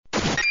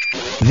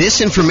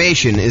This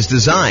information is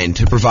designed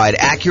to provide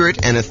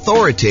accurate and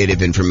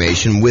authoritative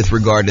information with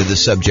regard to the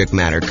subject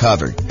matter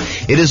covered.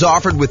 It is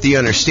offered with the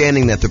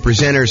understanding that the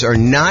presenters are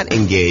not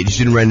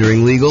engaged in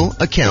rendering legal,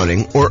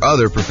 accounting, or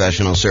other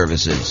professional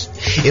services.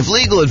 If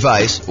legal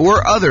advice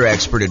or other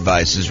expert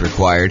advice is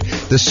required,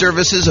 the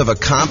services of a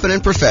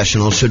competent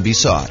professional should be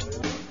sought.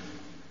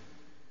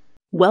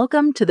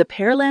 Welcome to the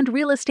Pearland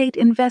Real Estate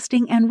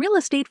Investing and Real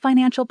Estate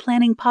Financial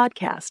Planning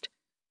Podcast.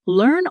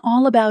 Learn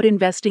all about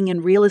investing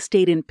in real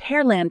estate in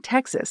Pearland,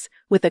 Texas,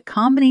 with a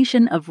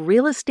combination of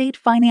real estate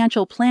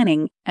financial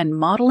planning and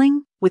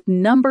modeling with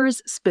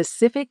numbers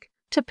specific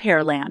to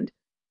Pearland,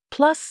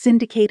 plus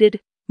syndicated,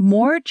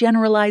 more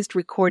generalized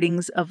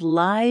recordings of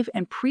live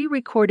and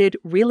pre-recorded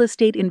real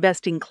estate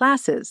investing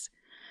classes,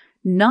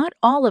 not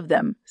all of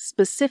them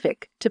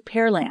specific to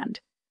Pearland.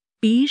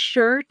 Be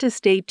sure to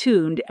stay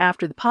tuned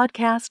after the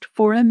podcast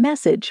for a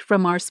message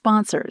from our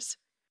sponsors.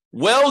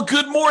 Well,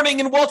 good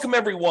morning and welcome,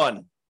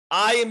 everyone.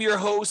 I am your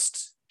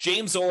host,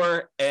 James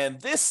Orr, and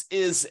this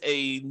is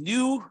a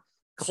new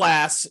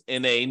class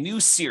in a new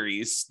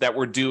series that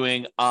we're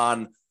doing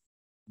on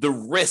the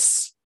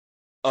risks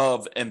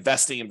of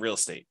investing in real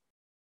estate,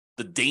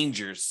 the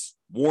dangers,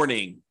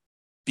 warning,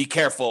 be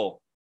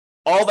careful,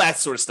 all that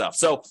sort of stuff.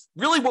 So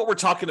really what we're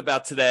talking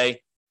about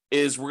today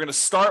is we're going to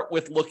start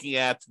with looking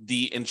at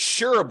the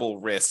insurable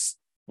risks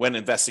when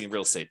investing in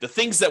real estate, the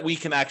things that we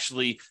can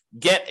actually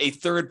get a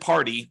third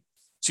party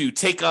to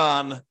take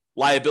on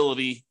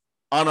liability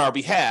on our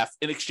behalf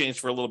in exchange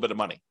for a little bit of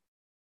money.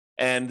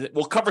 And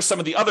we'll cover some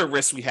of the other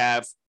risks we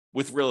have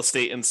with real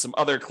estate in some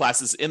other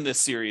classes in this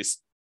series.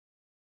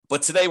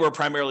 But today we're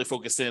primarily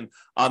focused in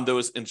on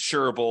those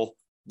insurable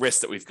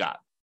risks that we've got.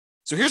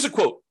 So here's a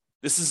quote.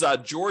 This is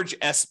George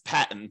S.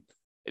 Patton,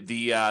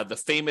 the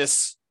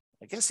famous,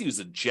 I guess he was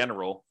a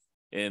general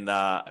in,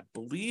 I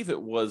believe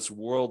it was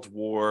World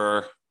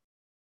War,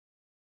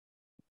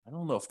 I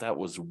don't know if that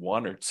was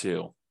 1 or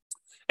 2.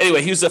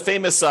 Anyway, he was a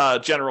famous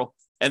general.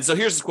 And so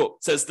here's the quote.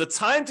 It says, "The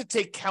time to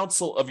take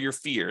counsel of your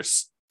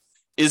fears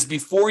is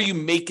before you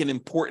make an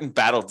important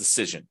battle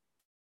decision.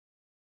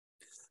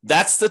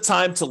 That's the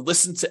time to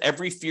listen to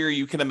every fear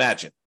you can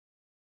imagine.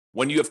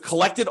 When you have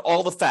collected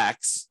all the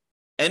facts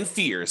and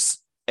fears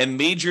and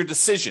made your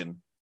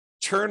decision,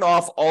 turn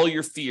off all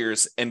your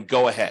fears and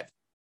go ahead."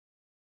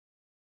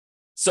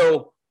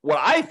 So what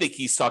I think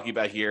he's talking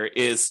about here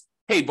is,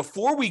 hey,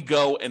 before we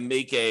go and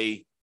make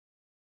a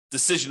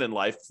decision in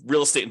life,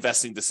 real estate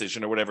investing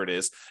decision or whatever it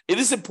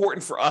is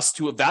important for us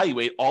to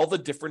evaluate all the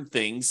different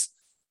things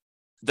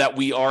that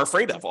we are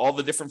afraid of, all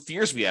the different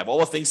fears we have, all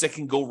the things that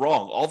can go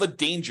wrong, all the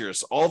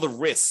dangers, all the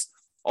risks,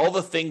 all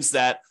the things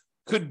that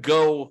could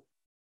go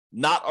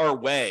not our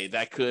way,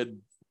 that could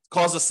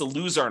cause us to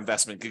lose our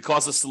investment, could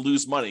cause us to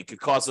lose money,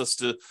 could cause us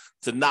to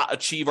not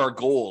achieve our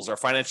goals, our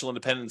financial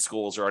independence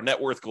goals, or our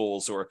net worth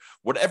goals, or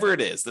whatever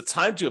it is. The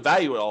time to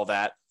evaluate all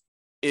that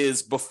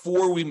is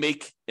before we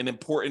make an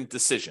important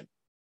decision,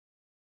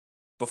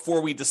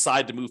 before we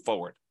decide to move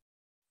forward.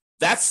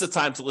 That's the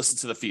time to listen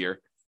to the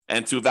fear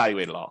and to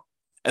evaluate it all.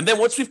 And then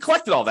once we've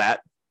collected all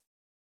that,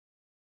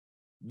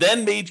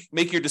 then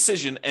make your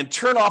decision and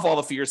turn off all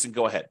the fears and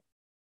go ahead.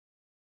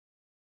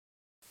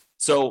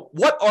 So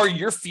what are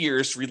your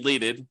fears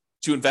related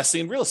to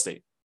investing in real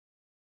estate?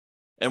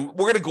 And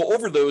we're going to go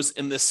over those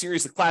in this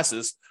series of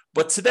classes.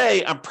 But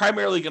today, I'm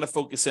primarily going to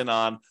focus in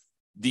on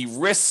the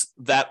risks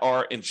that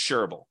are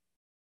insurable,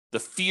 the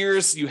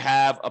fears you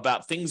have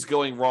about things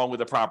going wrong with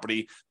a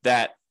property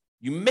that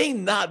you may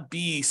not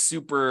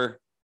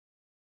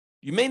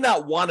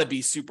want to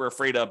be super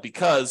afraid of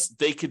because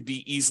they could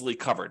be easily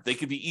covered. They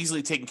could be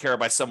easily taken care of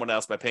by someone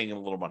else by paying them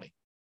a little money.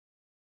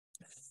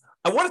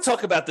 I want to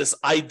talk about this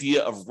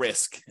idea of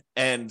risk,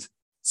 and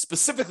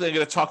specifically, I'm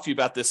going to talk to you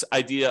about this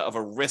idea of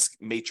a risk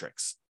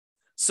matrix.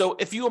 So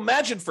if you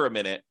imagine for a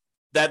minute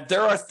that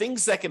there are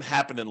things that can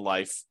happen in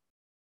life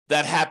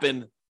that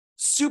happen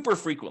super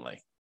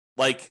frequently,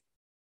 like,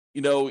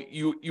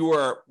 you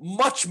are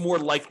much more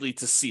likely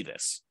to see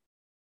this,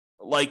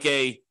 like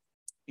an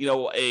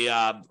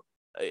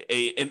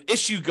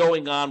issue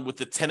going on with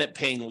the tenant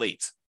paying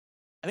late.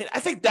 I mean, I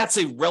think that's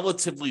a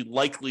relatively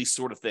likely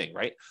sort of thing,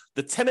 right?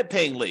 The tenant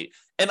paying late.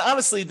 And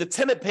honestly, the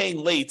tenant paying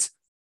late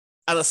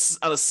on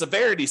a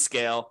severity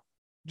scale,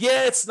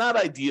 yeah, it's not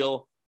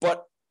ideal,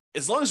 but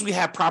as long as we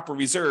have proper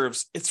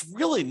reserves, it's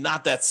really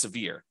not that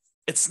severe.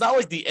 It's not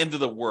like the end of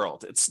the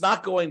world. It's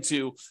not going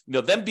to,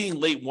 them being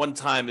late one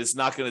time is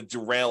not going to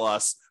derail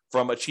us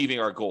from achieving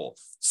our goal.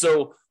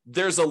 So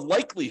there's a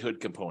likelihood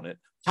component,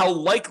 how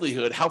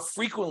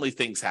frequently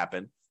things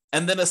happen,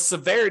 and then a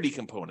severity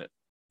component,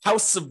 how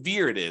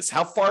severe it is,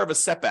 how far of a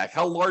setback,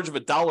 how large of a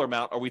dollar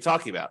amount are we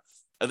talking about,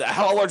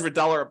 how large of a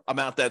dollar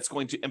amount that's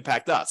going to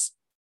impact us.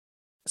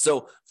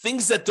 So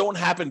things that don't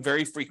happen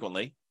very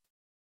frequently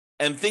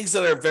and things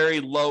that are very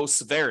low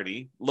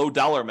severity, low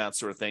dollar amount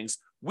sort of things,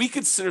 we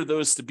consider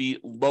those to be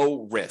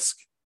low risk.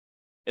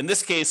 In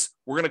this case,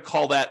 we're going to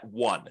call that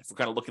 1. If we're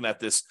kind of looking at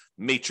this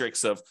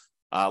matrix of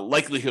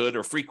likelihood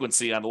or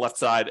frequency on the left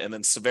side and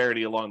then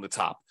severity along the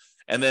top.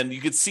 And then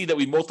you can see that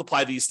we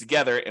multiply these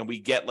together and we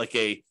get like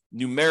a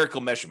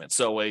numerical measurement.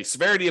 So a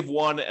severity of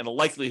 1 and a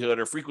likelihood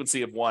or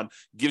frequency of 1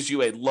 gives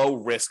you a low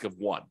risk of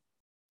 1.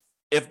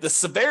 If the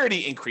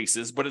severity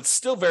increases, but it's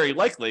still very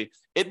likely,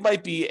 it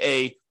might be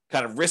a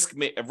kind of risk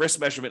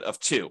measurement of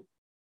 2,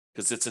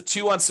 because it's a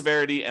 2 on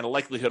severity and a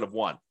likelihood of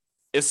 1.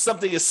 If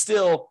something is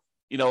still,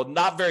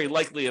 not very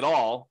likely at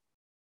all,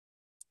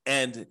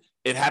 and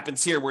it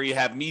happens here where you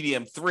have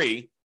medium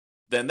 3,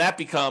 then that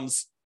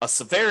becomes a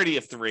severity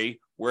of 3,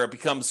 where it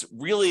becomes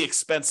really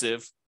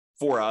expensive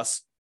for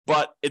us,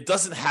 but it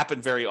doesn't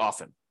happen very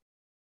often.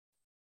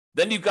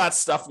 Then you've got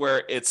stuff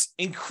where it's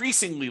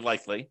increasingly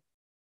likely,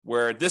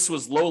 where this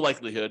was low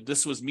likelihood,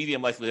 this was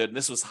medium likelihood, and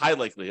this was high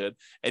likelihood,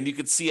 and you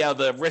can see how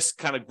the risk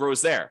kind of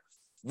grows there.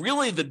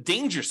 Really, the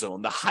danger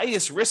zone, the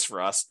highest risk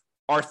for us,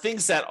 are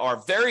things that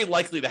are very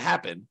likely to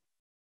happen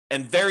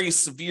and very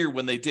severe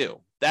when they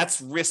do.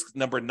 That's risk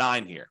number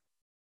 9 here.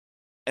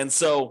 And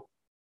so,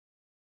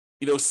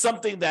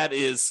 something that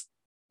is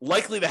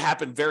likely to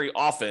happen very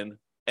often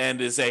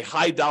and is a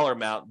high dollar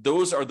amount,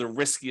 those are the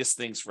riskiest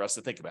things for us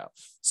to think about.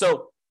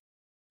 So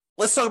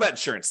let's talk about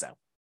insurance now.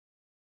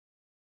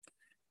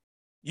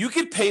 You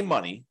could pay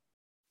money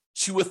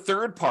to a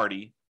third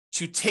party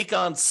to take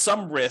on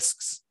some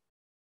risks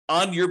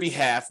on your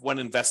behalf when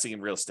investing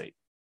in real estate.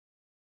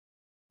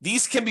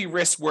 These can be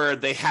risks where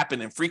they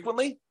happen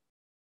infrequently,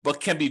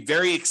 but can be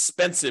very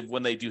expensive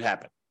when they do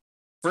happen.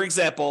 For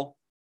example,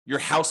 your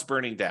house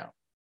burning down.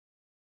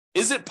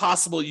 Is it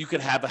possible you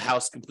could have a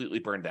house completely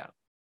burned down?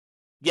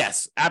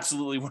 Yes,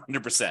 absolutely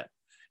 100%.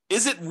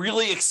 Is it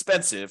really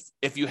expensive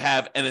if you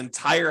have an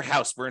entire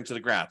house burned to the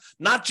ground?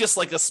 Not just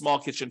like a small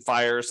kitchen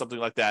fire or something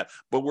like that,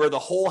 but where the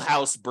whole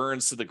house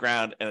burns to the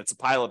ground and it's a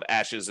pile of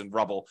ashes and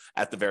rubble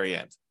at the very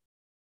end.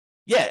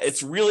 Yeah,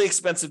 it's really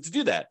expensive to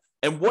do that.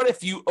 And what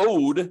if you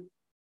owed,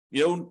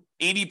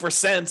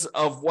 80%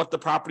 of what the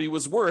property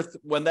was worth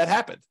when that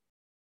happened?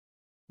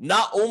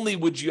 Not only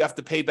would you have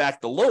to pay back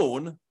the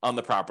loan on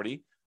the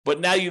property, but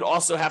now you'd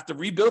also have to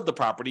rebuild the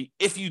property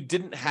if you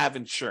didn't have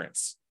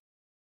insurance.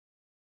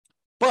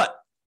 But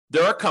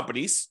there are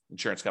companies,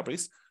 insurance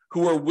companies,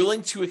 who are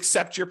willing to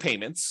accept your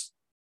payments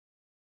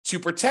to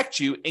protect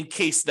you in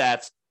case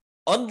that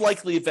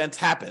unlikely event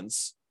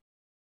happens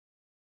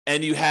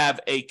and you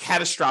have a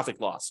catastrophic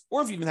loss,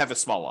 or if you even have a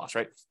small loss,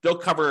 right? They'll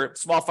cover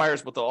small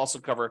fires, but they'll also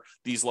cover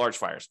these large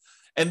fires.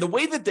 And the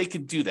way that they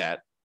can do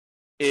that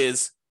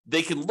is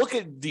they can look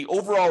at the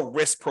overall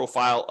risk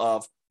profile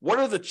of what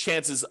are the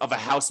chances of a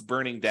house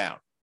burning down.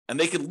 And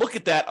they can look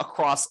at that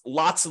across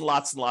lots and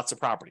lots and lots of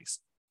properties.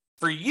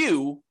 For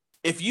you,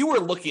 if you were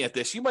looking at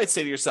this, you might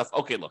say to yourself,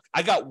 okay, look,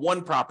 I got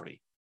one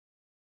property.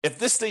 If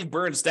this thing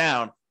burns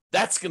down,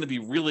 that's going to be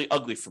really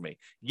ugly for me.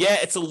 Yeah,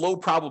 it's a low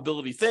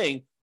probability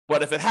thing,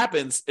 but if it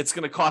happens, it's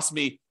going to cost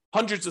me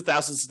hundreds of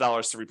thousands of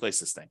dollars to replace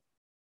this thing.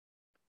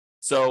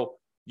 So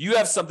you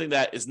have something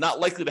that is not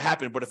likely to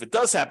happen, but if it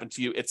does happen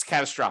to you, it's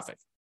catastrophic.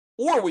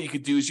 Or what you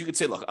could do is you could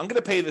say, look, I'm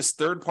going to pay this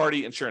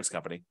third-party insurance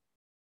company,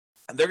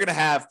 and they're going to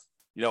have,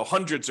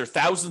 hundreds or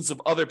thousands of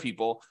other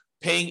people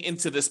paying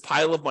into this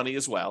pile of money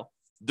as well.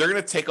 They're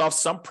going to take off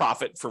some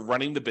profit for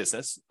running the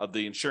business of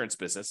the insurance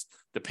business,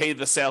 to pay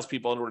the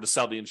salespeople in order to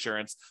sell the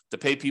insurance, to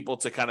pay people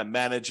to kind of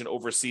manage and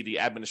oversee the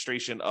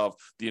administration of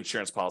the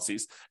insurance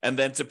policies, and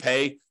then to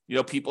pay,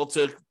 people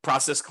to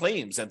process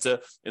claims and to,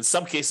 in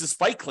some cases,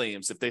 fight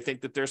claims if they think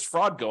that there's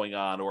fraud going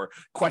on or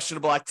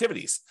questionable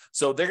activities.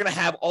 So they're going to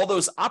have all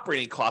those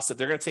operating costs that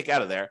they're going to take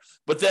out of there.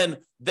 But then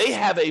they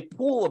have a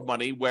pool of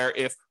money where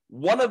if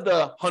one of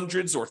the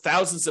hundreds or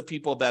thousands of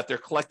people that they're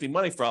collecting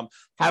money from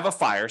have a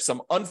fire,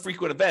 some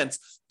infrequent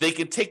events, they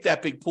can take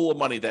that big pool of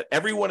money that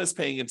everyone is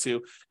paying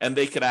into, and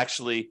they could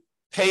actually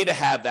pay to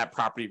have that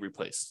property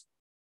replaced.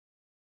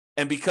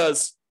 And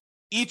because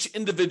each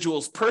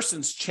individual's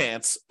person's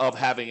chance of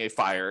having a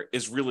fire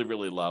is really,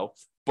 really low,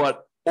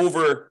 but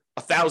over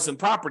 1,000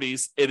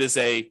 properties, it is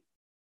a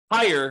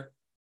higher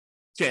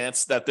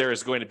chance that there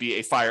is going to be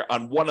a fire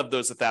on one of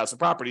those 1,000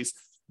 properties,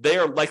 they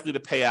are likely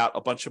to pay out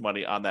a bunch of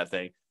money on that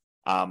thing.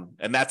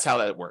 And that's how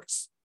that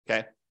works.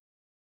 Okay.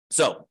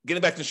 So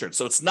getting back to insurance.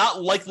 So it's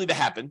not likely to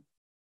happen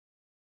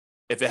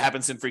if it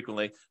happens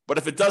infrequently, but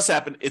if it does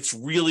happen, it's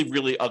really,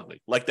 really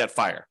ugly, like that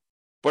fire.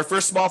 But for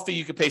a small fee,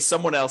 you can pay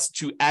someone else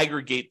to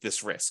aggregate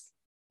this risk,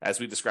 as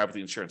we described with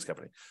the insurance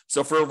company.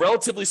 So for a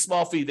relatively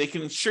small fee, they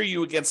can insure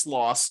you against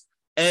loss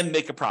and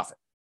make a profit,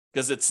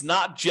 because it's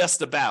not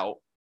just about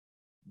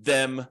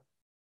them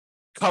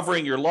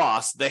covering your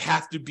loss. They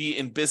have to be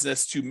in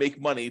business to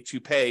make money to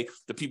pay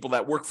the people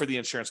that work for the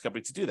insurance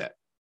company to do that.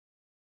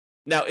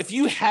 Now, if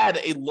you had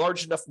a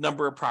large enough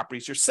number of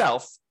properties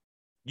yourself,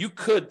 you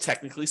could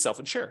technically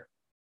self-insure,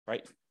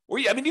 right? Or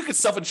you could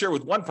self-insure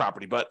with one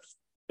property, but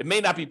it may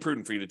not be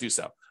prudent for you to do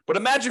so. But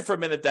imagine for a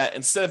minute that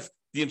instead of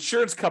the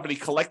insurance company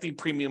collecting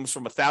premiums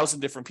from 1,000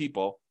 different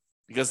people,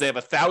 because they have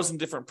 1,000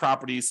 different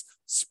properties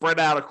spread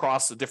out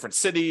across a different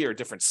city or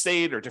different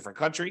state or different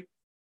country,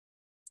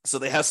 so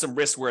they have some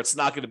risk where it's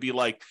not going to be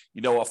like,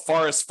 a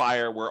forest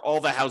fire where all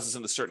the houses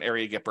in a certain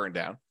area get burned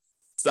down.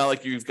 It's not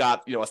like you've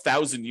got,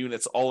 1,000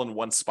 units all in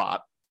one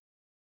spot.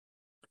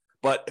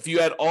 But if you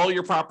had all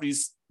your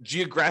properties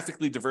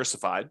geographically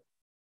diversified,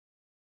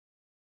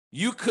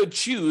 you could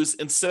choose,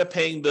 instead of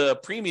paying the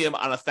premium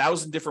on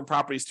 1,000 different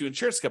properties to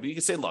insurance company, you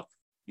can say, look,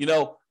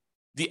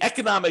 the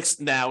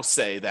economics now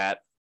say that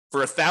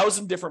for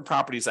 1,000 different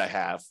properties I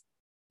have,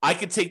 I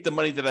could take the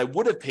money that I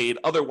would have paid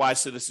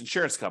otherwise to this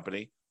insurance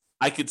company.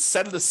 I could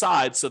set it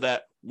aside so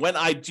that when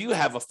I do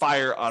have a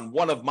fire on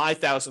one of my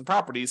 1,000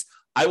 properties,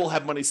 I will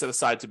have money set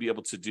aside to be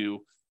able to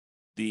do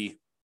to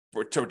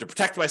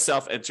protect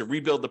myself and to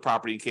rebuild the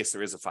property in case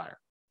there is a fire.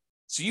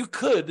 So you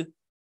could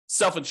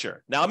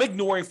self-insure. Now, I'm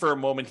ignoring for a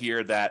moment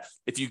here that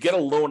if you get a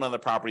loan on the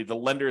property, the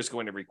lender is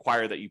going to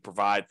require that you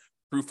provide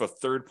proof of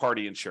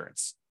third-party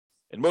insurance.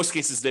 In most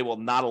cases, they will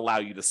not allow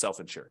you to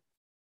self-insure.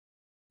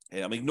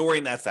 And I'm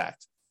ignoring that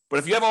fact. But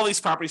if you have all these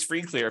properties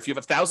free and clear, if you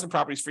have 1,000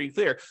 properties free and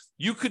clear,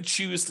 you could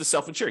choose to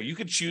self-insure. You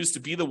could choose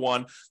to be the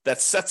one that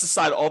sets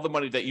aside all the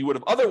money that you would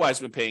have otherwise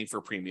been paying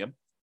for premium,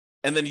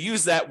 and then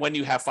use that when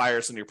you have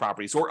fires in your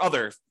properties or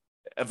other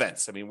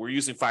events. I mean, we're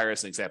using fire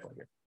as an example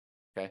here.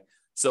 Okay.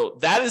 So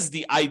that is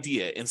the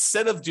idea.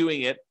 Instead of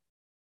doing it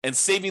and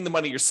saving the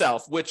money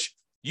yourself, which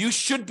you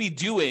should be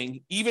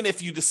doing even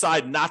if you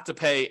decide not to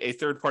pay a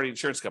third-party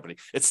insurance company.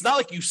 It's not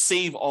like you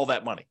save all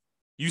that money.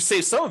 You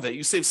save some of it.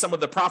 You save some of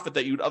the profit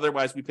that you would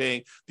otherwise be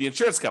paying the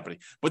insurance company.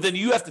 But then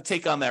you have to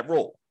take on that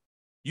role.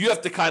 You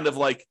have to kind of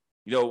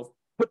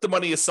put the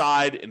money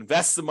aside,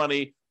 invest the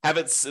money, have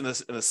it in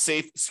a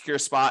safe, secure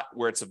spot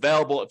where it's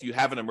available. If you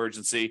have an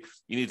emergency,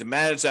 you need to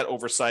manage that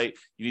oversight.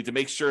 You need to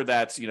make sure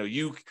that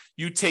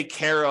you take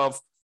care of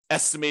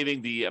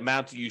estimating the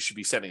amount that you should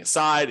be setting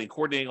aside and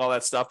coordinating all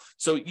that stuff.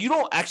 So you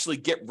don't actually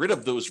get rid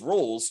of those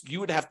roles. You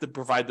would have to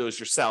provide those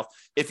yourself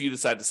if you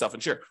decide to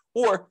self-insure.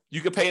 Or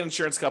you could pay an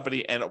insurance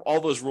company and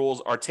all those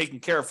roles are taken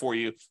care of for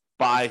you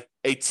by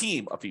a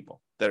team of people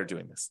that are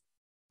doing this.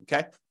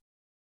 Okay?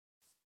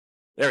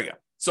 There we go.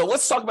 So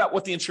let's talk about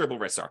what the insurable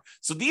risks are.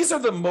 So these are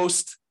the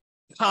most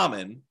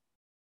common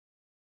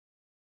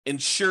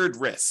insured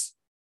risks.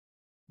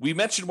 We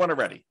mentioned one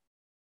already,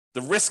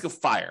 the risk of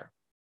fire.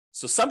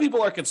 So some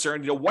people are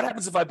concerned, what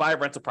happens if I buy a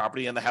rental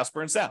property and the house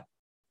burns down?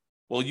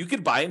 Well, you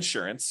could buy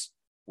insurance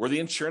where the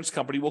insurance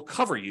company will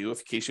cover you in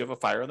case you have a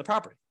fire on the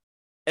property.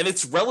 And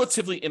it's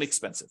relatively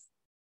inexpensive.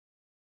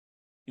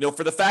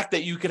 For the fact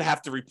that you could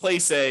have to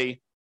replace a,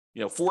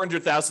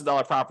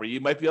 $400,000 property,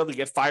 you might be able to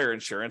get fire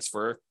insurance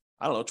for,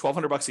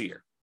 $1,200 a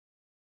year.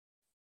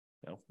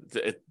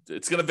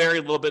 It's going to vary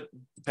a little bit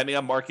depending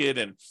on market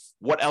and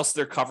what else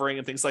they're covering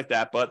and things like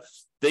that. But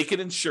they can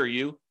insure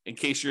you in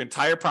case your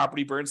entire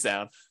property burns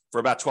down for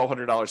about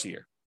 $1,200 a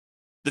year.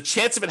 The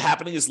chance of it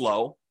happening is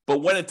low,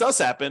 but when it does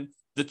happen,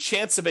 the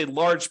chance of a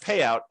large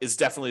payout is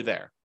definitely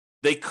there.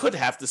 They could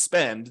have to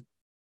spend,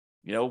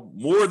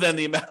 more than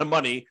the amount of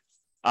money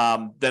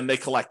than they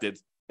collected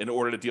in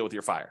order to deal with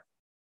your fire.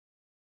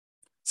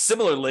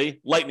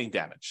 Similarly, lightning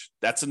damage.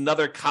 That's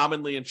another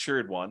commonly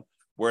insured one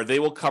where they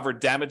will cover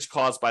damage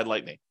caused by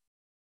lightning.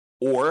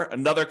 Or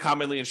another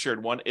commonly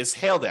insured one is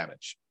hail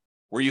damage,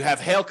 where you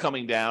have hail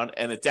coming down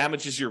and it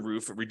damages your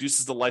roof, it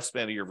reduces the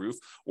lifespan of your roof,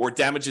 or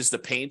damages the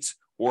paint,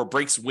 or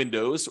breaks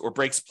windows, or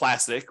breaks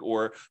plastic,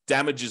 or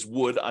damages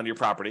wood on your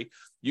property.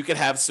 You can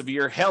have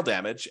severe hail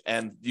damage,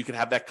 and you can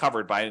have that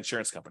covered by an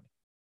insurance company.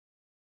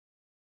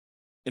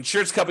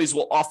 Insurance companies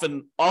will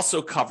often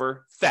also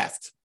cover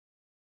theft.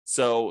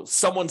 So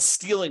someone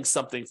stealing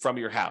something from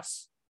your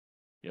house,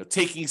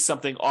 taking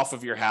something off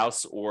of your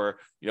house, or,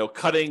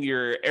 cutting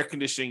your air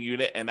conditioning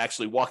unit and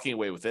actually walking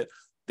away with it.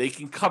 They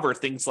can cover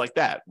things like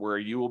that where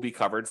you will be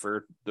covered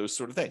for those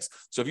sort of things.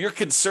 So if you're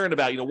concerned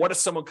about, what if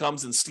someone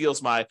comes and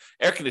steals my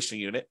air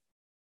conditioning unit,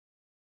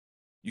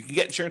 you can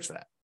get insurance for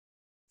that.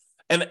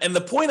 And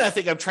the point I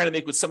think I'm trying to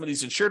make with some of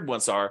these insured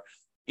ones are,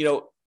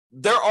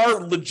 there are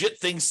legit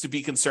things to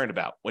be concerned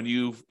about when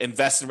you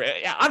invest in,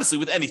 honestly,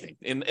 with anything.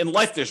 In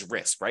life, there's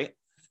risk, right?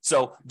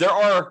 So there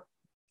are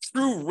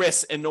true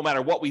risks, and no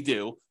matter what we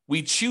do,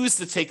 we choose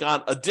to take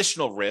on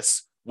additional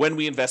risks when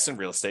we invest in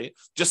real estate,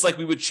 just like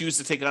we would choose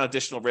to take on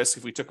additional risk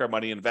if we took our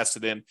money and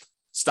invested in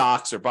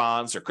stocks or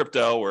bonds or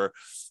crypto or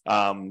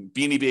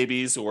Beanie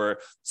Babies, or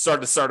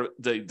decided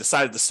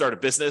to start a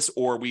business,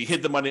 or we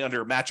hid the money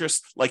under a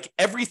mattress. Like,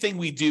 everything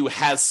we do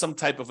has some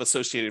type of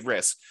associated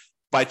risk.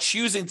 By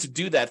choosing to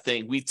do that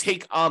thing, we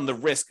take on the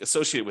risk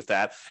associated with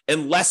that,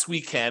 unless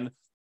we can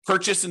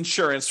purchase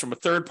insurance from a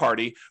third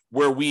party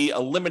where we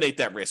eliminate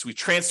that risk. We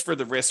transfer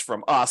the risk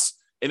from us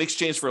in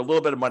exchange for a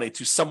little bit of money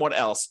to someone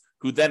else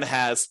who then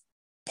has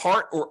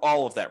part or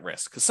all of that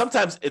risk. Because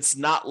sometimes it's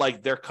not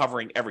like they're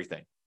covering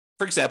everything.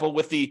 For example,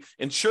 with the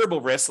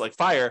insurable risks like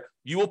fire,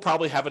 you will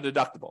probably have a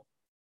deductible.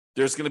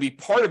 There's going to be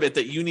part of it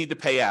that you need to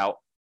pay out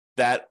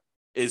that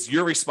is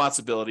your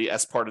responsibility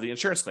as part of the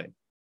insurance claim.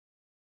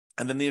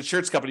 And then the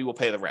insurance company will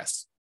pay the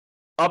rest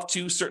up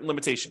to certain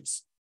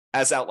limitations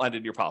as outlined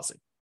in your policy.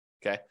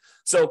 Okay.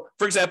 So,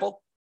 for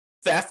example,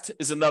 theft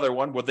is another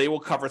one where they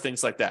will cover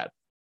things like that.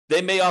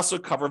 They may also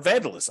cover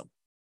vandalism.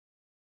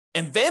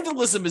 And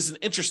vandalism is an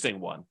interesting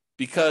one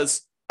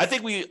because I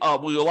think we a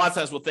lot of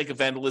times we'll think of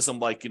vandalism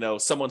like,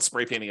 someone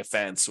spray painting a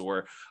fence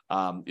or,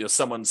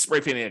 someone spray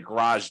painting a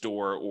garage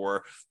door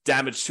or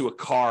damage to a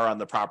car on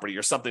the property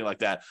or something like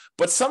that.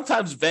 But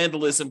sometimes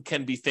vandalism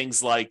can be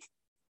things like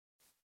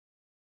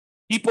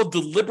people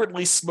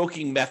deliberately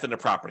smoking meth in a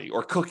property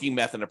or cooking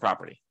meth in a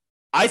property.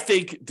 I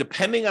think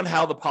depending on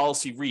how the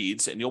policy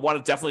reads, and you'll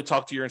want to definitely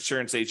talk to your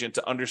insurance agent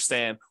to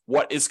understand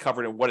what is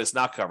covered and what is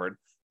not covered,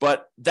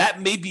 but that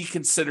may be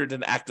considered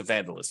an act of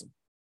vandalism.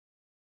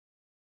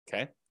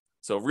 Okay?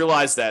 So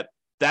realize that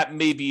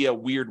may be a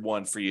weird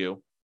one for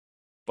you,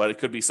 but it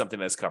could be something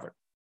that's covered.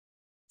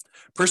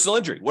 Personal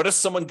injury. What if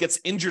someone gets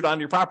injured on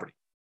your property?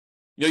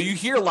 You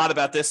hear a lot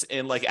about this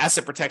in like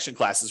asset protection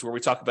classes where we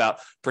talk about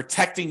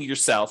protecting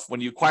yourself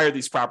when you acquire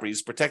these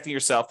properties, protecting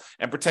yourself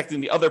and protecting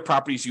the other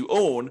properties you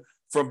own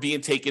from being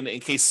taken in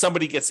case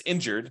somebody gets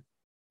injured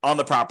on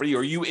the property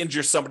or you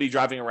injure somebody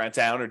driving around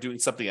town or doing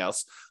something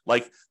else.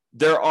 Like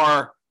there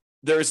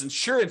is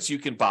insurance you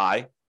can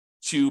buy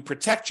to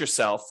protect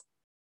yourself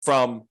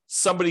from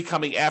somebody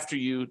coming after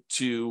you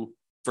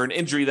for an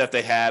injury that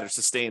they had or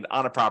sustained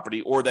on a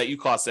property or that you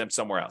caused them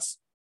somewhere else.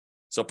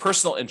 So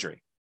personal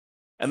injury.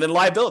 And then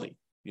liability.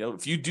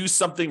 If you do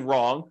something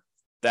wrong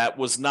that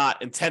was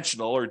not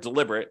intentional or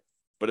deliberate,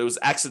 but it was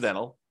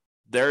accidental,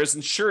 there is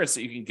insurance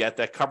that you can get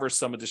that covers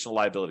some additional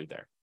liability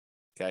there.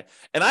 Okay.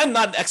 And I'm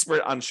not an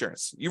expert on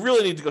insurance. You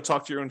really need to go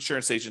talk to your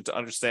insurance agent to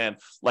understand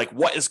like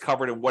what is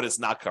covered and what is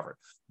not covered.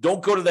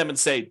 Don't go to them and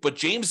say, but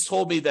James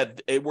told me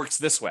that it works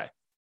this way.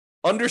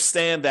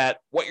 Understand that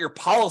what your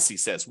policy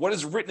says, what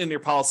is written in your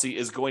policy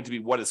is going to be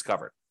what is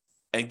covered.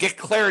 And get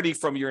clarity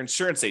from your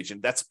insurance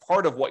agent. That's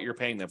part of what you're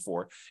paying them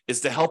for,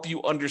 is to help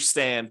you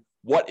understand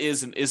what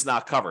is and is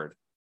not covered.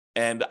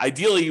 And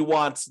ideally, you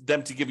want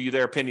them to give you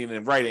their opinion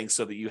in writing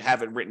so that you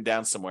have it written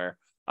down somewhere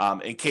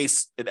in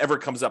case it ever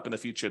comes up in the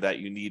future that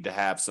you need to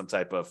have some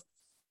type of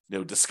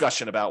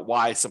discussion about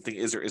why something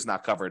is or is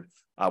not covered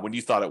when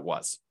you thought it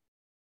was.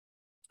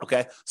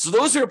 Okay, so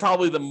those are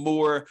probably the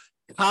more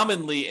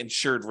commonly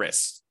insured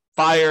risks: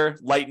 fire,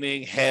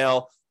 lightning,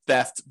 hail,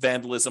 theft,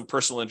 vandalism,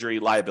 personal injury,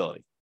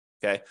 liability.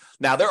 Okay.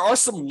 Now, there are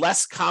some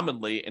less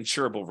commonly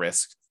insurable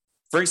risks.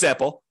 For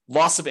example,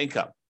 loss of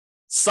income.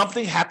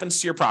 Something happens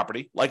to your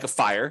property, like a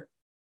fire,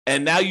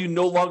 and now you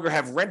no longer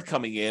have rent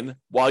coming in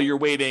while you're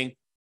waiting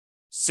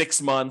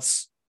 6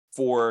 months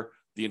for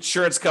the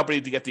insurance company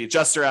to get the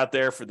adjuster out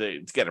there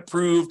to get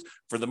approved,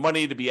 for the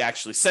money to be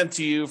actually sent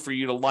to you, for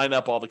you to line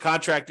up all the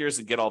contractors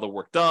and get all the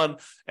work done.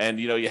 And,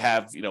 you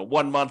have,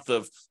 1 month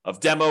of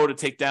demo to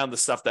take down the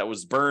stuff that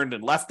was burned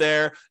and left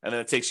there. And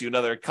then it takes you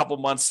another couple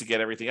months to get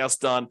everything else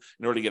done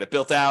in order to get it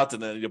built out.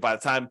 And then by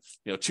the time,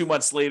 2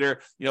 months later,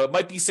 it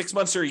might be 6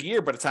 months or a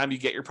year by the time you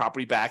get your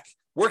property back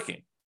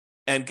working.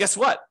 And guess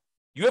what?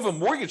 You have a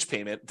mortgage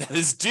payment that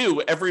is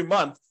due every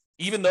month,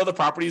 even though the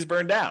property is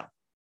burned down.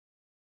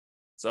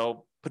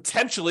 So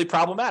potentially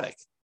problematic.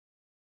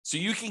 So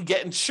you can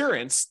get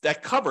insurance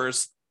that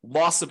covers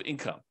loss of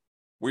income.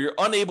 Where you're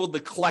unable to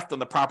collect on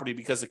the property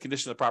because the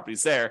condition of the property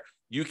is there,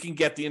 you can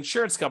get the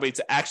insurance company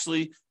to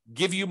actually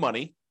give you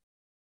money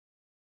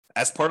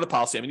as part of the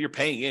policy. I mean, you're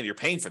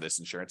paying for this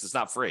insurance. It's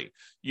not free.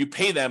 You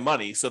pay them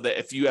money so that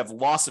if you have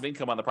loss of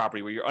income on the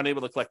property where you're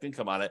unable to collect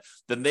income on it,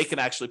 then they can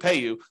actually pay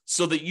you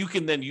so that you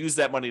can then use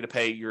that money to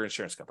pay your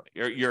insurance company,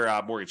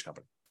 your mortgage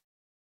company,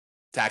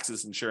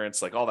 taxes,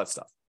 insurance, like all that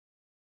stuff.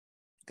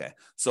 Okay,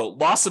 so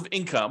loss of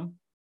income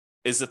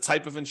is a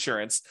type of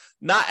insurance,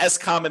 not as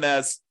common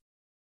as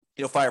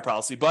fire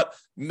policy, but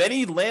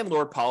many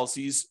landlord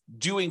policies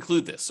do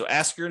include this. So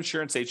ask your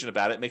insurance agent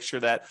about it. Make sure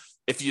that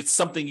if it's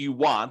something you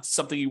want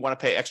to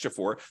pay extra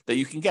for, that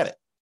you can get it.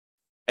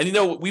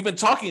 And we've been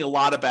talking a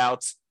lot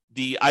about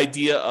the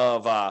idea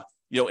of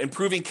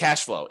improving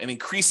cash flow and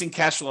increasing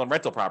cash flow on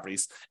rental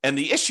properties. And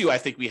the issue I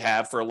think we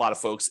have for a lot of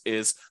folks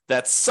is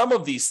that some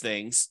of these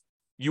things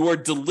you are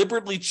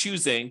deliberately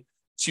choosing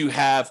to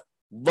have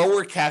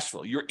lower cash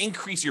flow.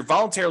 You're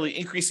voluntarily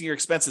increasing your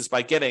expenses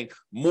by getting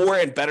more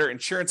and better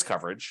insurance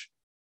coverage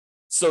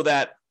so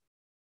that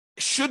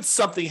should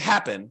something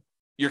happen,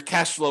 your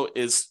cash flow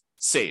is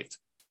saved,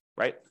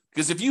 right?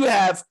 Because if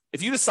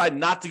you decide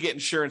not to get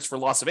insurance for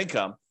loss of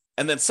income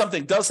and then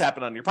something does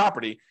happen on your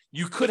property,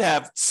 you could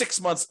have 6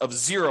 months of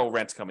zero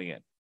rent coming in.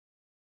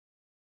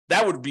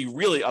 That would be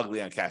really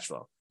ugly on cash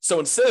flow. So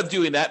instead of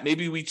doing that,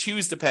 maybe we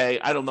choose to pay,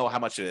 I don't know how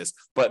much it is,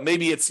 but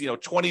maybe it's $20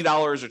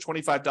 or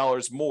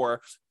 $25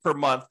 more per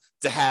month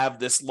to have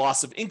this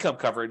loss of income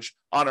coverage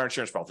on our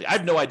insurance policy. I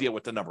have no idea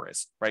what the number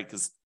is, right?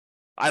 Because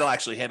I don't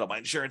actually handle my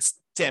insurance.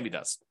 Tammy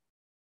does.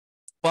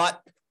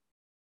 But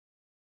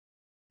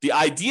the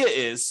idea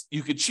is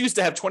you could choose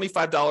to have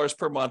 $25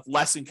 per month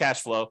less in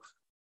cash flow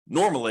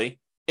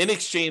normally in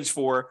exchange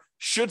for,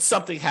 should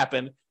something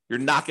happen, you're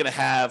not going to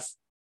have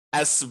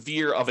as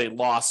severe of a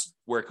loss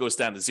where it goes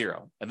down to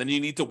zero. And then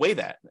you need to weigh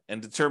that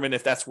and determine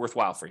if that's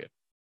worthwhile for you.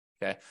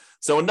 Okay.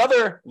 So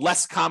another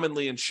less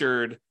commonly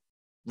insured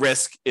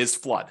risk is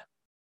flood.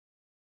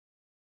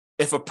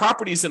 If a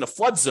property is in a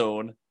flood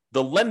zone,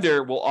 the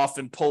lender will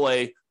often pull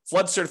a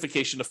flood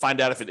certification to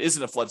find out if it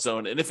isn't a flood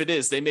zone. And if it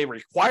is, they may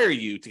require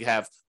you to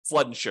have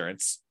flood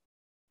insurance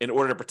in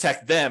order to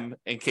protect them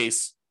in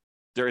case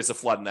there is a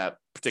flood in that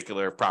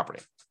particular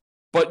property.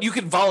 But you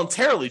can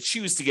voluntarily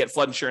choose to get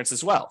flood insurance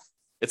as well.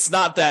 It's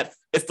not that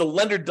if the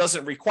lender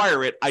doesn't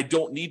require it, I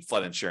don't need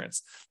flood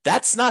insurance.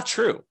 That's not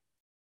true.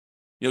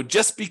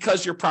 Just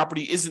because your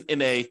property isn't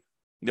in a,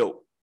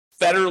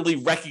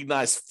 federally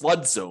recognized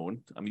flood zone,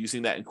 I'm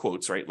using that in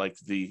quotes, right? Like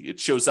it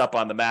shows up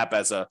on the map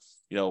as a,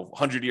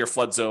 100-year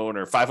flood zone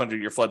or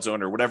 500-year flood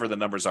zone or whatever the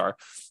numbers are.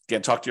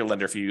 Again, talk to your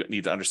lender if you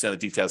need to understand the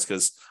details,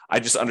 because I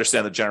just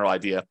understand the general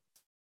idea.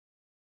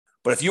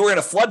 But if you were in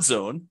a flood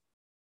zone,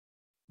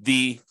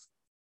 the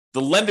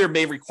lender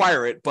may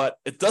require it, but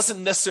it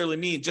doesn't necessarily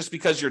mean just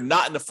because you're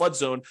not in the flood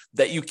zone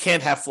that you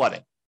can't have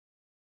flooding.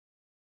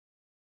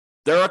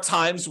 There are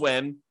times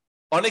when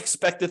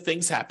unexpected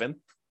things happen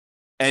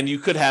and you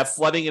could have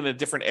flooding in a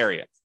different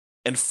area.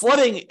 And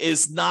flooding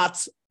is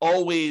not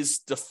always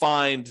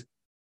defined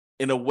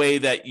in a way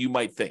that you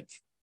might think.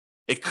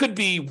 It could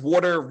be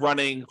water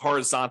running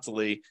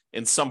horizontally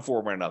in some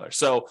form or another.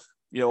 So,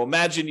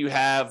 imagine you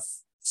have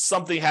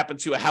something happen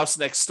to a house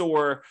next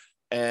door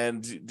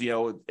and,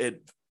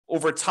 it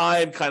over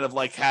time kind of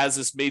like has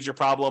this major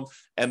problem.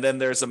 And then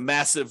there's a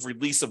massive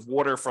release of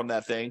water from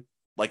that thing,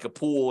 like a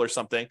pool or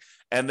something.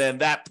 And then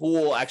that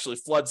pool actually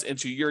floods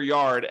into your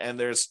yard and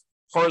there's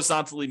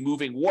horizontally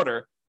moving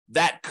water.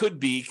 That could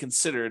be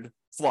considered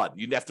flood.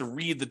 You'd have to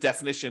read the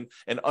definition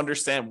and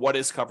understand what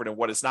is covered and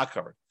what is not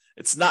covered.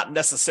 It's not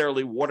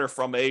necessarily water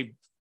from a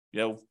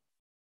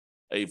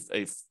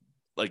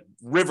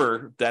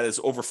river that is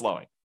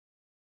overflowing.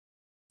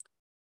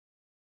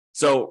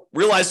 So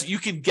realize you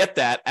can get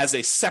that as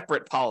a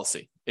separate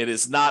policy. It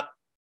is not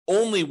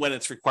only when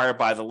it's required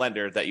by the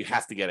lender that you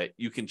have to get it.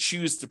 You can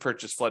choose to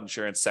purchase flood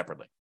insurance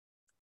separately.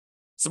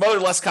 Some other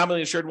less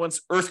commonly insured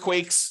ones,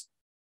 earthquakes.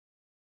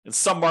 In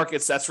some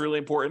markets, that's really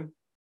important.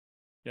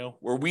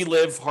 Where we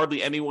live,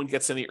 hardly anyone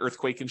gets any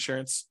earthquake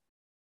insurance.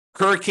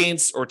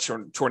 Hurricanes or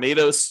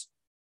tornadoes.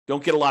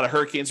 Don't get a lot of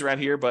hurricanes around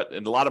here, but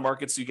in a lot of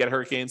markets, you get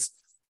hurricanes.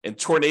 And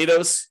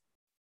tornadoes,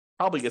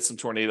 probably get some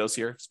tornadoes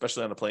here,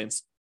 especially on the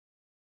plains.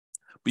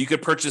 But you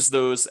could purchase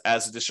those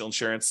as additional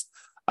insurance.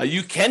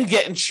 You can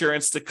get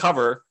insurance to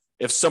cover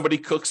if somebody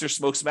cooks or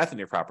smokes meth in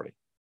your property.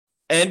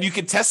 And you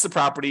can test the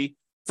property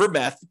for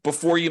meth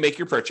before you make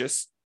your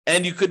purchase.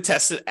 And you could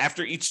test it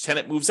after each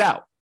tenant moves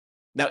out.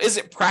 Now, is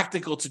it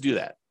practical to do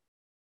that?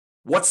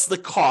 What's the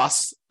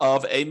cost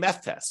of a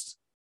meth test?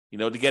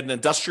 To get an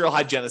industrial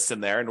hygienist in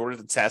there in order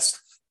to test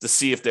to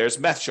see if there's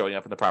meth showing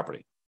up in the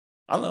property.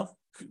 I don't know.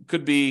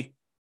 Could be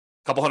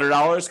a couple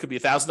 $100, could be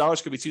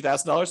 $1,000, could be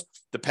 $2,000.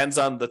 Depends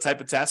on the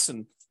type of test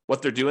and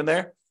what they're doing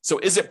there. So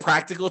is it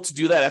practical to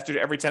do that after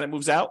every tenant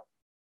moves out?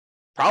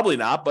 Probably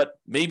not, but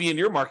maybe in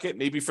your market,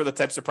 maybe for the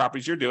types of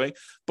properties you're doing.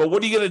 But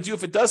what are you going to do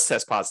if it does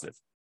test positive?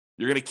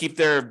 You're going to keep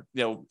their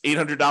 $800,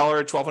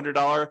 $1,200,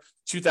 $2,000,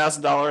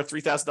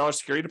 $3,000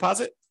 security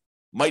deposit?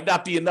 Might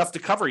not be enough to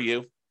cover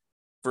you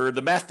for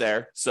the meth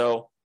there.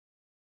 So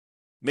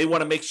may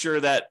want to make sure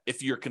that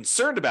if you're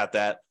concerned about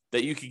that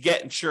you can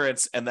get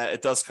insurance and that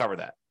it does cover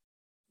that.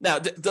 Now,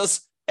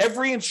 does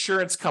every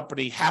insurance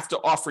company have to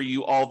offer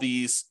you all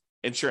these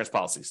insurance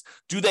policies?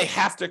 Do they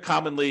have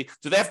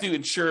to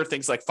insure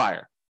things like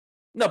fire?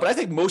 No, but I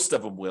think most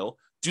of them will.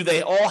 Do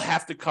they all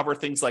have to cover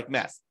things like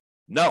meth?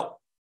 No.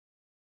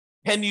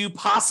 Can you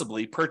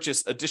possibly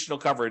purchase additional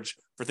coverage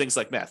for things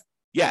like meth?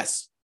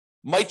 Yes.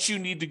 Might you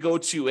need to go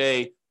to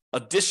a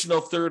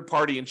additional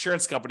third-party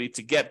insurance company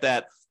to get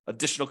that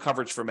additional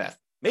coverage for meth?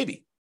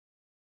 Maybe.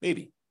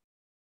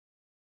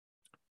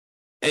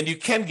 And you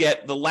can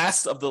get the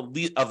last of the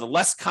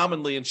less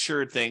commonly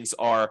insured things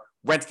are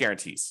rent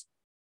guarantees.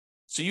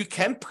 So you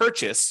can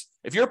purchase,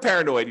 if you're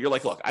paranoid, you're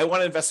like, look, I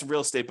want to invest in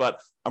real estate, but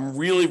I'm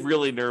really,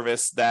 really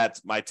nervous that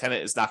my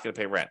tenant is not going to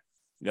pay rent.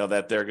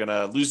 That they're going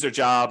to lose their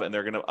job and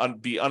they're going to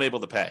be unable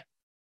to pay.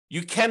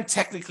 You can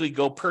technically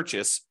go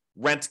purchase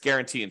rent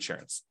guarantee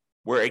insurance,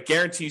 where it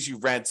guarantees you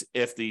rent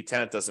if the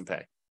tenant doesn't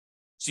pay.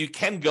 So you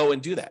can go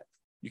and do that.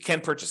 You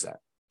can purchase that.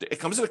 It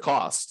comes at a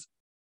cost.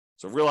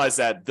 So realize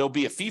that there'll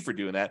be a fee for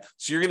doing that.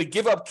 So you're going to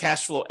give up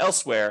cash flow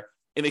elsewhere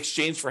in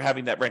exchange for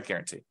having that rent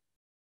guarantee.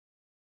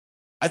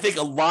 I think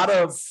a lot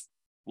of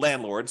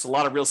landlords, a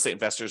lot of real estate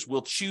investors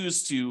will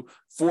choose to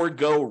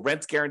forego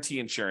rent guarantee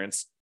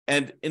insurance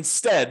and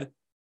instead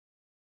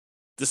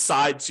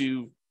decide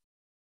to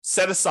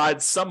set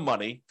aside some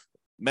money,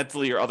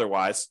 mentally or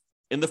otherwise,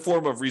 in the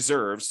form of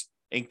reserves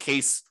in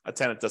case a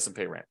tenant doesn't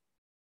pay rent.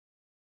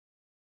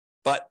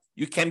 But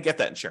you can get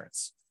that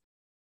insurance.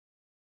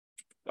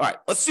 All right,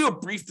 let's do a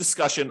brief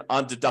discussion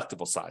on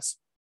deductible size.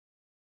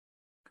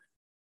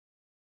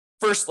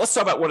 First, let's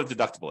talk about what a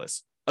deductible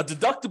is. A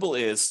deductible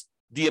is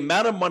the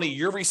amount of money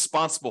you're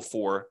responsible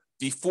for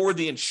before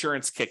the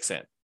insurance kicks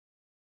in.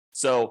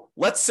 So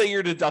let's say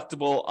your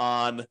deductible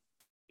on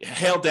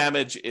hail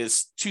damage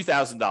is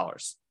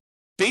 $2,000.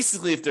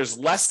 Basically, if there's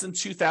less than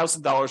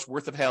 $2,000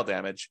 worth of hail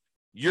damage,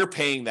 you're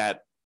paying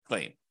that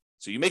claim.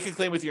 So you make a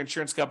claim with your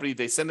insurance company,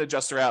 they send an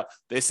adjuster out,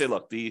 they say,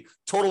 look, the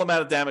total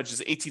amount of damage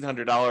is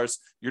 $1,800,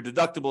 your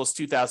deductible is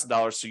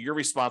 $2,000, so you're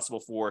responsible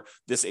for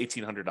this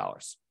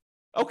 $1,800.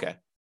 Okay.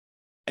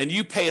 And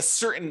you pay a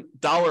certain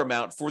dollar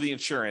amount for the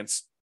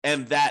insurance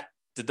and that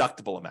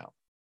deductible amount.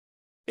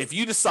 If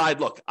you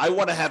decide, look, I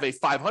want to have a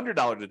 $500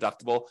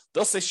 deductible,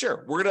 they'll say,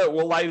 sure,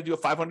 we'll allow you to do a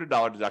 $500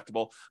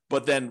 deductible,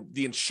 but then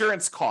the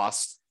insurance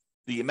cost,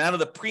 the amount of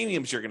the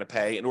premiums you're going to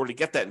pay in order to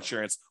get that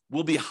insurance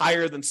will be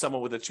higher than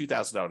someone with a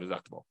 $2,000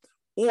 deductible.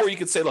 Or you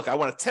could say, look, I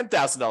want a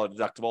 $10,000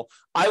 deductible.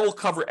 I will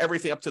cover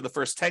everything up to the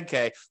first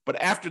 $10K,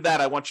 but after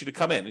that, I want you to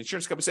come in. The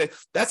insurance company say,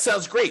 that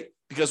sounds great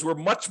because we're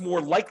much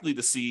more likely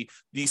to see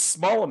these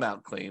small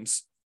amount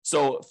claims.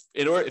 So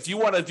if you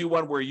want to do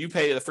one where you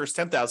pay the first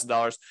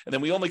 $10,000 and then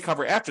we only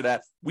cover after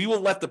that, we will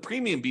let the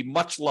premium be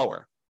much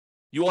lower.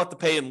 You will have to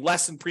pay in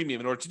less in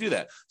premium in order to do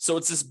that. So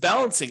it's this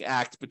balancing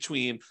act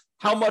between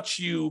how much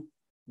you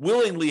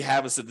willingly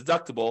have as a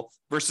deductible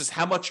versus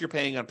how much you're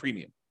paying on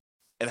premium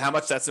and how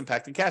much that's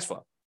impacting cash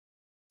flow.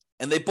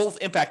 And they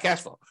both impact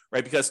cash flow,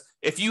 right? Because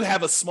if you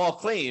have a small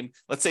claim,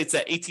 let's say it's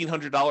that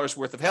 $1,800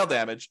 worth of hail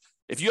damage,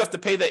 if you have to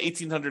pay that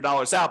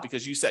 $1,800 out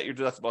because you set your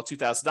deductible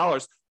at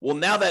 $2,000, well,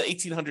 now that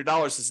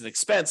 $1,800 is an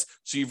expense,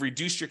 so you've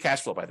reduced your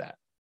cash flow by that.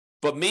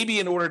 But maybe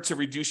in order to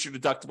reduce your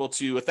deductible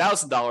to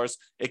 $1,000,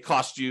 it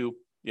costs you,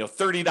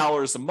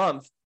 $30 a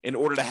month in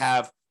order to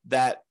have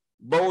that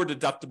lower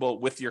deductible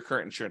with your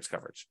current insurance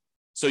coverage.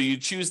 So you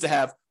choose to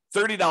have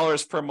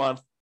 $30 per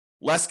month,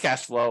 less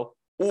cash flow,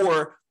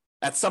 or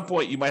at some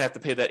point you might have to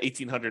pay that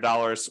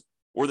 $1,800,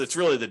 or that's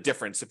really the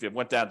difference. If it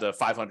went down to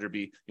 $500,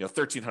 be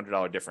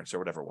 $1,300 difference or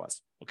whatever it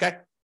was. Okay.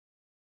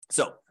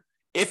 So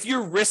if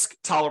your risk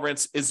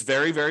tolerance is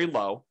very, very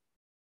low,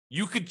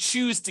 you could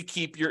choose to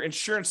keep your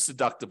insurance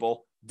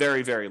deductible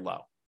very, very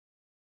low.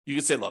 You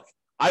could say, look,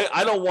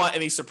 I don't want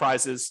any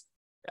surprises.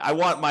 I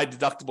want my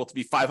deductible to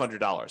be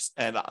 $500.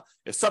 And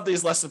if something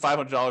is less than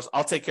 $500,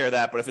 I'll take care of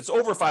that. But if it's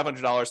over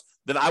 $500,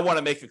 then I want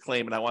to make a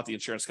claim and I want the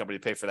insurance company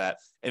to pay for that,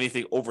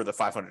 anything over the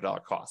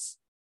 $500 costs.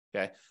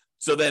 Okay.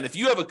 So then if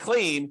you have a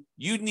claim,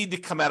 you need to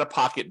come out of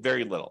pocket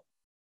very little.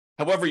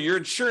 However, your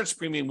insurance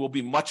premium will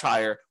be much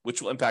higher,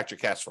 which will impact your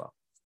cash flow.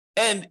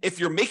 And if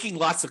you're making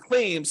lots of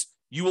claims,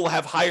 you will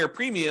have higher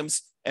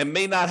premiums and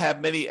may not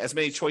have as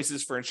many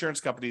choices for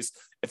insurance companies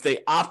if they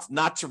opt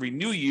not to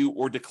renew you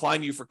or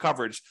decline you for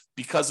coverage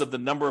because of the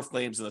number of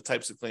claims and the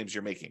types of claims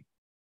you're making,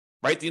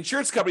 right? The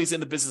insurance company is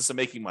in the business of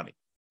making money.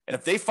 And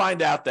if they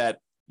find out that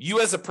you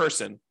as a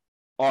person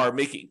are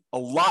making a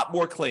lot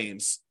more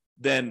claims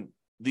than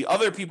the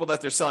other people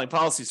that they're selling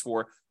policies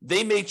for,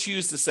 they may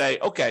choose to say,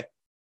 okay,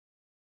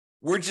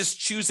 we're just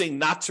choosing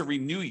not to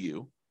renew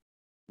you.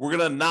 We're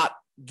going to not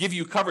give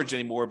you coverage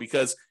anymore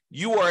because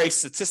you are a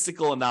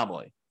statistical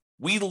anomaly.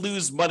 We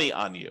lose money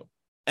on you.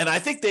 And I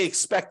think they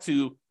expect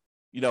to,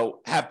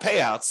 have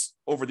payouts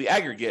over the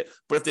aggregate.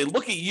 But if they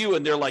look at you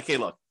and they're like, hey,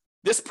 look,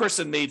 this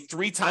person made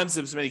 3 times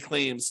as many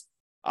claims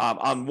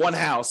on one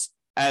house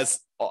as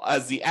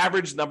the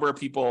average number of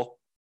people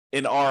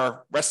in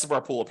our rest of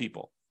our pool of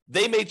people,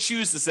 they may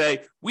choose to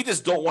say, we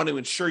just don't want to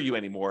insure you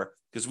anymore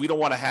because we don't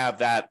want to have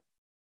that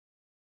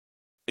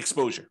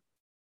exposure.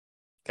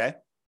 Okay.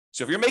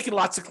 So if you're making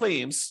lots of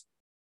claims,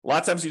 a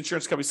lot of times the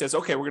insurance company says,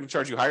 okay, we're going to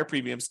charge you higher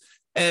premiums.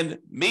 And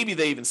maybe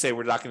they even say,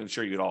 we're not going to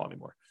insure you at all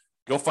anymore.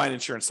 Go find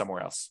insurance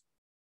somewhere else.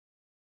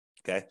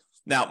 Okay.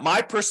 Now,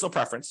 my personal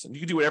preference, and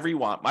you can do whatever you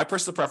want, my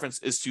personal preference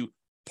is to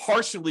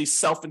partially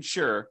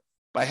self-insure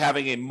by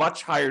having a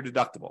much higher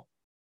deductible,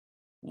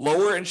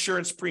 lower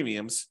insurance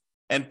premiums,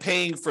 and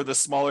paying for the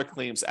smaller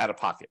claims out of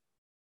pocket.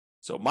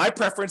 So my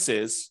preference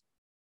is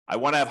I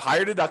want to have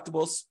higher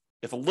deductibles.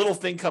 If a little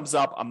thing comes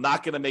up, I'm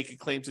not going to make a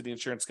claim to the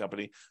insurance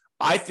company.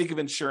 I think of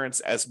insurance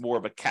as more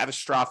of a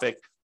catastrophic.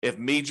 If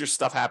major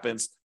stuff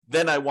happens,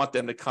 then I want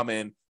them to come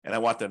in and I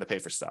want them to pay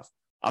for stuff.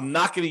 I'm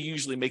not going to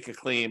usually make a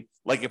claim.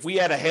 Like if we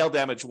had a hail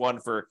damage one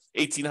for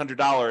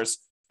 $1,800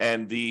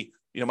 and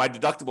my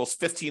deductible is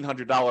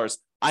 $1,500,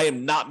 I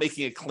am not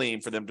making a claim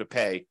for them to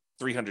pay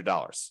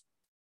 $300.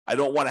 I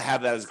don't want to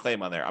have that as a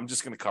claim on there. I'm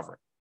just going to cover it.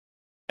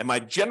 And my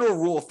general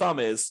rule of thumb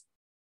is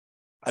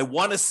I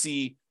want to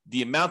see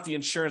the amount the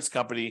insurance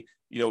company,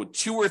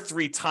 2 or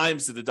 3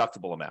 times the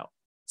deductible amount.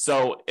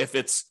 So if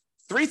it's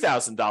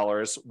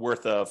 $3,000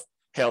 worth of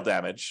hail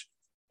damage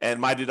and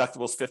my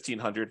deductible is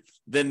 $1,500,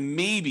 then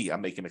maybe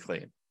I'm making a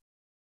claim.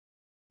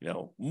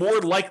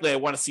 More likely I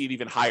want to see it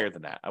even higher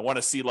than that. I want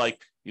to see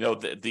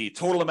the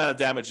total amount of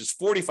damage is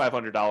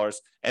 $4,500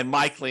 and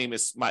my claim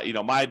is my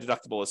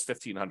deductible is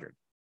 $1,500.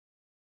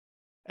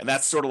 And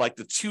that's sort of like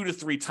the 2 to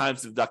 3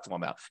 times the deductible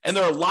amount. And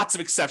there are lots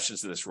of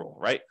exceptions to this rule,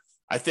 right?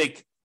 I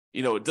think,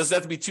 it doesn't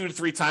have to be 2 to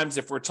 3 times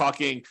if we're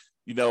talking,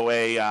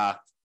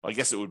 I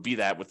guess it would be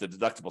that with the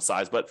deductible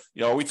size, but,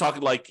 are we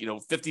talking like,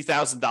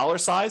 $50,000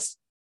 size?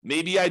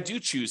 Maybe I do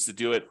choose to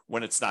do it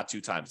when it's not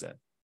 2 times in.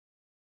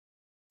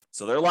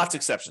 So there are lots of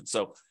exceptions.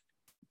 So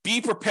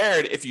be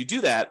prepared if you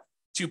do that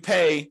to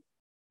pay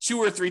 2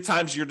 or 3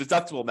 times your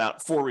deductible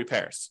amount for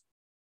repairs.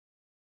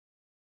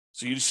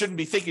 So you shouldn't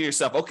be thinking to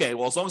yourself, okay,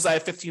 well, as long as I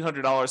have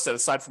 $1,500 set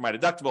aside for my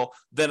deductible,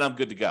 then I'm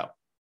good to go.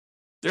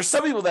 There's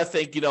some people that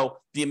think,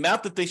 the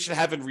amount that they should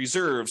have in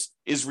reserves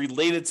is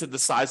related to the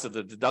size of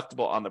the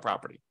deductible on the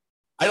property.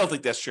 I don't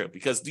think that's true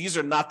because these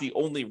are not the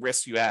only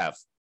risks you have.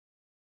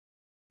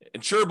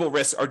 Insurable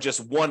risks are just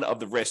one of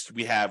the risks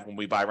we have when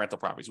we buy rental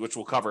properties, which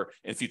we'll cover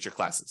in future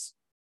classes.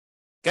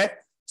 Okay,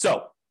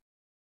 so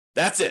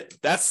that's it.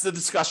 That's the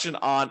discussion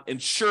on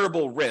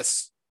insurable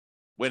risks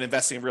when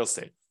investing in real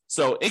estate.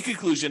 So in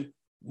conclusion,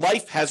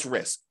 life has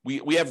risks.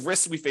 We have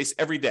risks we face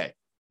every day.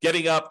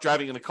 Getting up,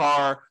 driving in the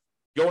car,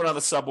 going on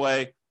the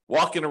subway,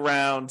 walking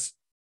around,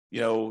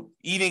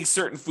 eating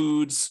certain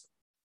foods,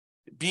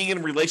 being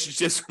in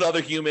relationships with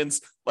other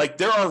humans. Like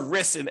there are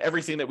risks in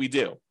everything that we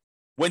do.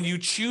 When you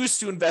choose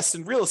to invest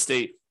in real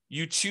estate,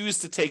 you choose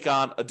to take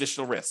on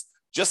additional risks.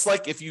 Just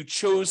like if you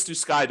chose to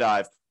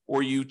skydive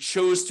or you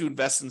chose to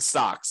invest in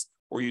stocks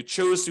or you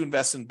chose to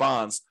invest in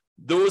bonds,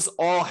 those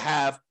all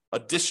have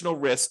additional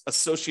risks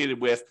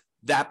associated with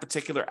that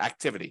particular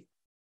activity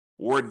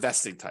or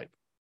investing type.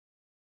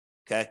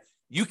 Okay.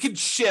 You can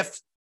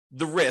shift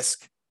the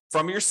risk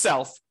from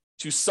yourself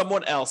to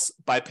someone else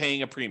by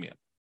paying a premium.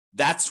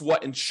 That's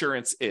what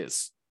insurance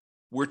is.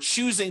 We're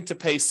choosing to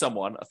pay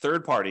someone, a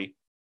third party,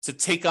 to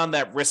take on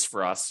that risk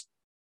for us,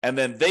 and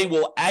then they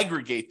will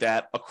aggregate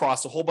that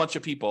across a whole bunch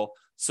of people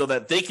so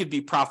that they can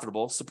be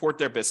profitable, support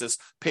their business,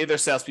 pay their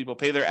salespeople,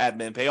 pay their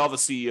admin, pay all the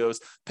CEOs,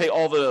 pay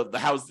all the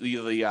house,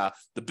 the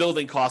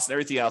building costs and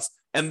everything else,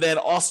 and then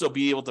also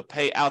be able to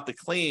pay out the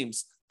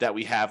claims that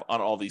we have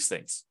on all these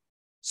things.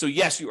 So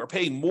yes, you are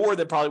paying more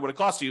than probably what it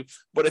costs you,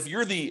 but if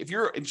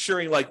you're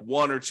insuring like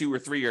 1 or 2 or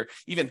 3 or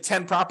even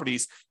 10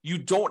 properties, you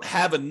don't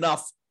have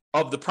enough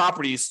of the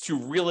properties to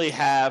really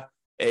have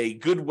a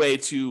good way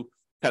to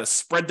kind of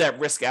spread that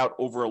risk out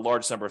over a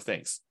large number of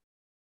things.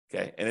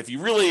 Okay. And if you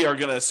really are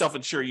going to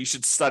self-insure, you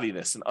should study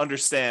this and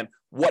understand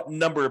what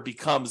number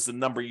becomes the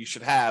number you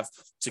should have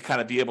to kind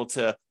of be able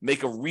to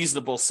make a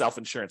reasonable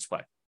self-insurance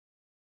play.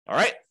 All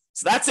right.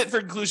 So that's it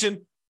for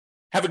conclusion.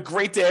 Have a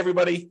great day,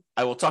 everybody.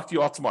 I will talk to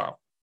you all tomorrow.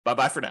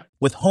 Bye-bye for now.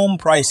 With home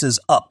prices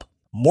up,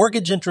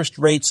 mortgage interest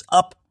rates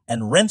up,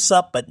 and rents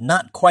up but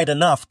not quite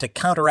enough to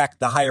counteract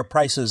the higher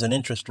prices and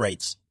interest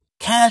rates,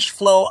 cash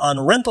flow on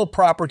rental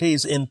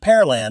properties in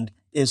Pearland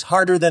is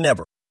harder than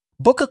ever.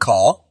 Book a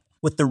call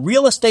with the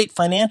Real Estate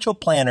Financial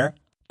Planner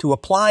to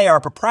apply our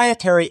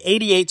proprietary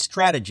 88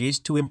 strategies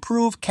to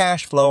improve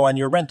cash flow on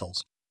your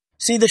rentals.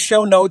 See the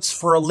show notes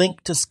for a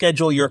link to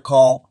schedule your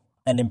call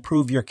and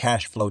improve your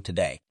cash flow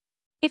today.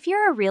 If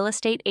you're a real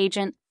estate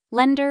agent,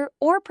 lender,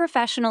 or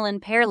professional in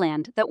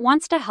Pearland that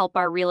wants to help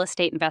our real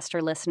estate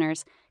investor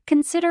listeners,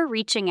 consider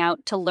reaching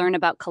out to learn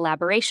about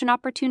collaboration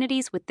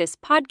opportunities with this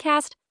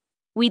podcast.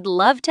 We'd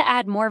love to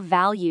add more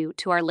value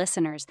to our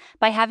listeners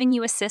by having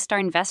you assist our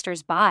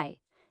investors buy,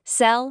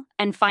 sell,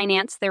 and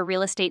finance their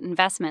real estate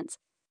investments.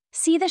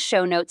 See the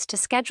show notes to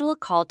schedule a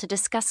call to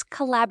discuss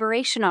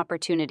collaboration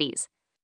opportunities.